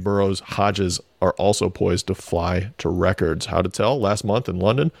Reggie Burroughs' Hodges are also poised to fly to records. How to tell? Last month in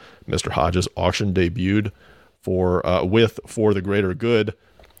London, Mr. Hodges' auction debuted for the Greater Good.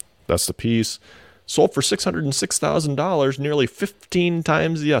 That's the piece. Sold for $606,000, nearly 15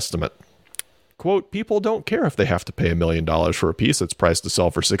 times the estimate. Quote, people don't care if they have to pay $1 million for a piece that's priced to sell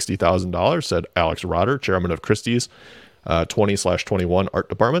for $60,000, said Alex Rotter, chairman of Christie's 20/21 art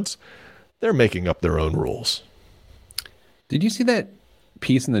departments. They're making up their own rules. Did you see that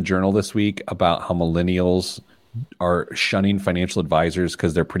piece in the Journal this week about how millennials are shunning financial advisors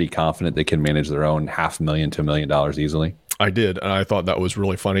because they're pretty confident they can manage their own $500,000 to $1 million easily? I did, and I thought that was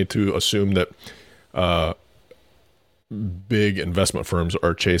really funny to assume that big investment firms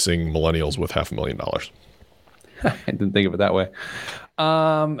are chasing millennials with $500,000. I didn't think of it that way.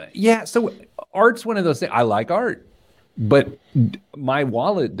 Yeah, so art's one of those things. I like art, but my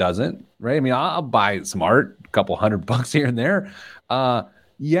wallet doesn't, right? I mean, I'll buy some art, a couple $100 here and there.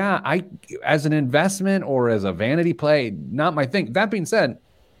 Yeah, as an investment or as a vanity play, not my thing. That being said,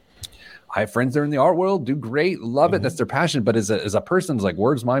 I have friends that are in the art world, do great, love it. That's their passion. But as a person who's like,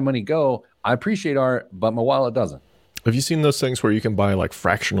 where's my money go? I appreciate art, but my wallet doesn't. Have you seen those things where you can buy like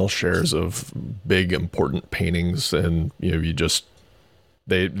fractional shares of big important paintings, and you just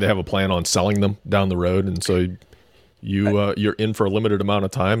they have a plan on selling them down the road, and so you're in for a limited amount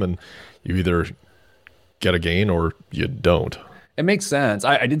of time, and you either get a gain or you don't. It makes sense.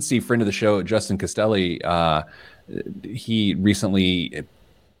 I did see friend of the show, Justin Castelli. He recently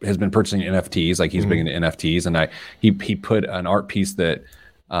has been purchasing NFTs, like he's big into NFTs, and he put an art piece that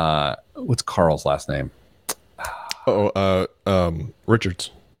what's Carl's last name?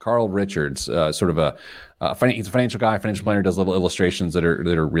 Richards. Carl Richards, sort of he's a financial guy, financial planner, does little illustrations that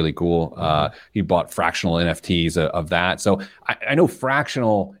are really cool. He bought fractional NFTs of that. So I know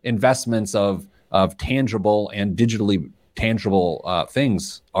fractional investments of tangible and digitally tangible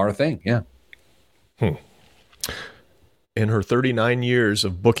things are a thing. Yeah. In her 39 years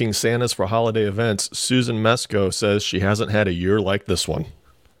of booking Santas for holiday events, Susan Mesko says she hasn't had a year like this one.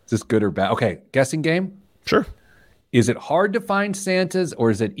 Is this good or bad? Okay, guessing game? Sure. Is it hard to find Santas or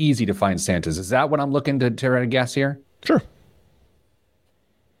is it easy to find Santas? Is that what I'm looking to try to guess here? Sure.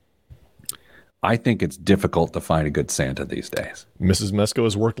 I think it's difficult to find a good Santa these days. Mrs. Mesko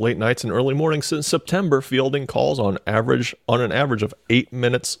has worked late nights and early mornings since September, fielding calls on an average of 8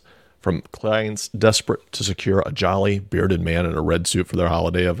 minutes from clients desperate to secure a jolly, bearded man in a red suit for their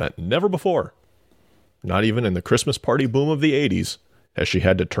holiday event. Never before, not even in the Christmas party boom of the 80s, has she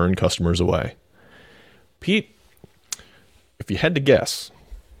had to turn customers away. Pete, if you had to guess.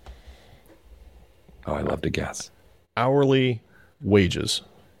 Oh, I love to guess. Hourly wages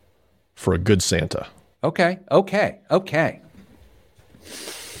for a good Santa. Okay.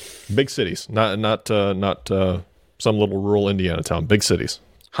 Big cities, not some little rural Indiana town. Big cities.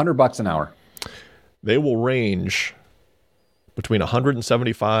 $100 an hour. They will range between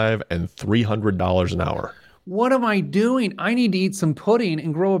 $175 and $300 an hour. What am I doing? I need to eat some pudding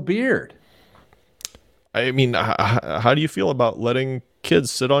and grow a beard. I mean, how do you feel about letting kids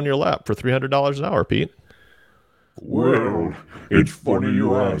sit on your lap for $300 an hour, Pete? Well, it's funny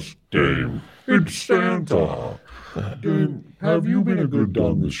you ask, Dame. It's Santa. Dame, have you been a good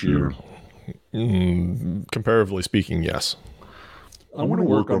dog this year? Comparatively speaking, yes. I want to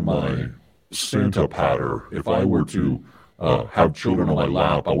work on my Santa patter. If I were to have children on my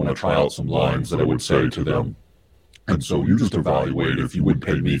lap, I want to try out some lines that I would say to them. And so you just evaluate if you would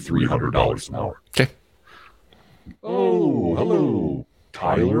pay me $300 an hour. Okay. Oh, hello,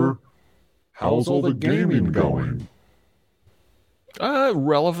 Tyler. How's all the gaming going?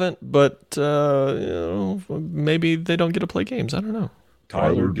 Relevant, but maybe they don't get to play games. I don't know.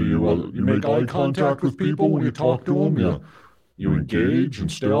 Tyler, do you make eye contact with people when you talk to them? You engage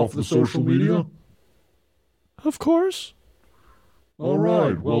and stay off the social media? Of course. All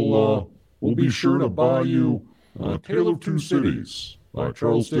right. Well, we'll be sure to buy you Tale of Two Cities by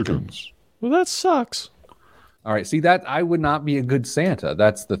Charles Dickens. Well, that sucks. All right. See, that I would not be a good Santa.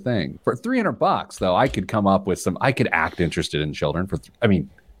 That's the thing. For $300, though, I could come up with some. I could act interested in children in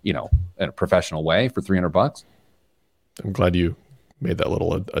a professional way for $300. I'm glad you made that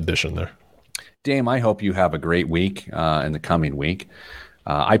little addition there. Dame, I hope you have a great week in the coming week.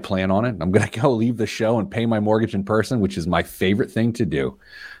 I plan on it. I'm going to go leave the show and pay my mortgage in person, which is my favorite thing to do.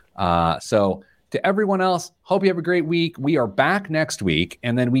 So to everyone else, hope you have a great week. We are back next week,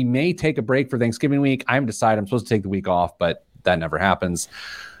 and then we may take a break for Thanksgiving week. I haven't decided. I'm supposed to take the week off, but that never happens.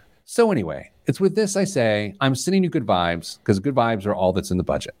 So anyway, it's with this I say, I'm sending you good vibes because good vibes are all that's in the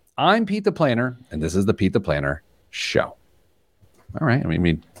budget. I'm Pete the Planner, and this is the Pete the Planner Show. All right. I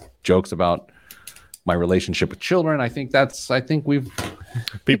mean, jokes about my relationship with children. I think we're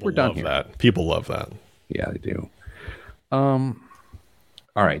done here. That. People love that. Yeah, they do. All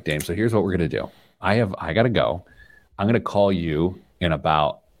right, Dame. So here's what we're gonna do. I gotta go. I'm gonna call you in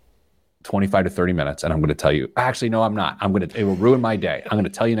about 25 to 30 minutes, and I'm gonna tell you. Actually, no, I'm not. It will ruin my day. I'm gonna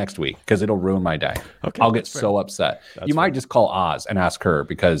tell you next week because it'll ruin my day. Okay, I'll get so upset. You might just call Oz and ask her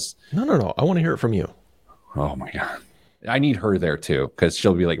because. No. I want to hear it from you. Oh my God. I need her there too because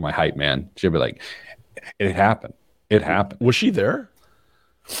she'll be like my hype man. She'll be like, it happened. It happened. Was she there?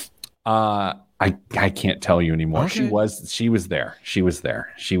 I can't tell you anymore. Okay. She was there. She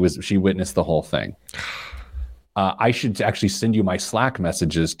witnessed the whole thing. I should actually send you my Slack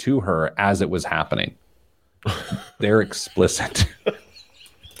messages to her as it was happening. They're explicit.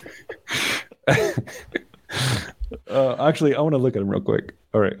 Actually, I want to look at them real quick.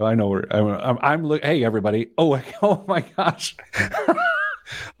 All right, I know where I'm look. Hey, everybody! Oh my gosh!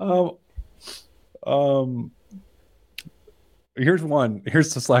 Here's one.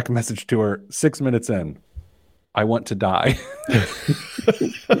 Here's the Slack message to her. 6 minutes in, I want to die.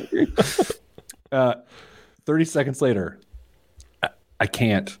 30 seconds later, I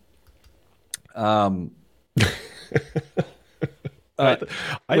can't. I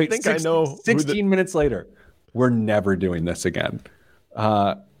think I know. 16 minutes later, we're never doing this again.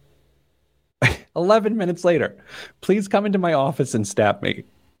 11 minutes later, please come into my office and stab me.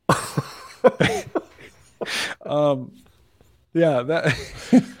 Yeah, that.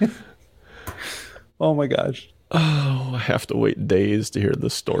 Oh my gosh. Oh, I have to wait days to hear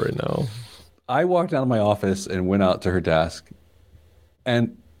this story now. I walked out of my office and went out to her desk,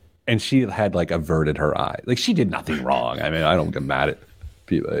 and she had like averted her eye. Like she did nothing wrong. I mean, I don't get mad at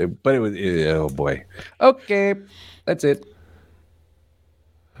people, but it was, oh boy. Okay, that's it.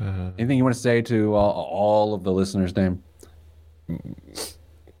 Anything you want to say to all of the listeners, Dame?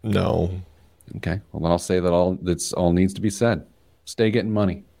 No. Okay. Well, then I'll say that all needs to be said. Stay getting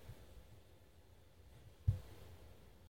money.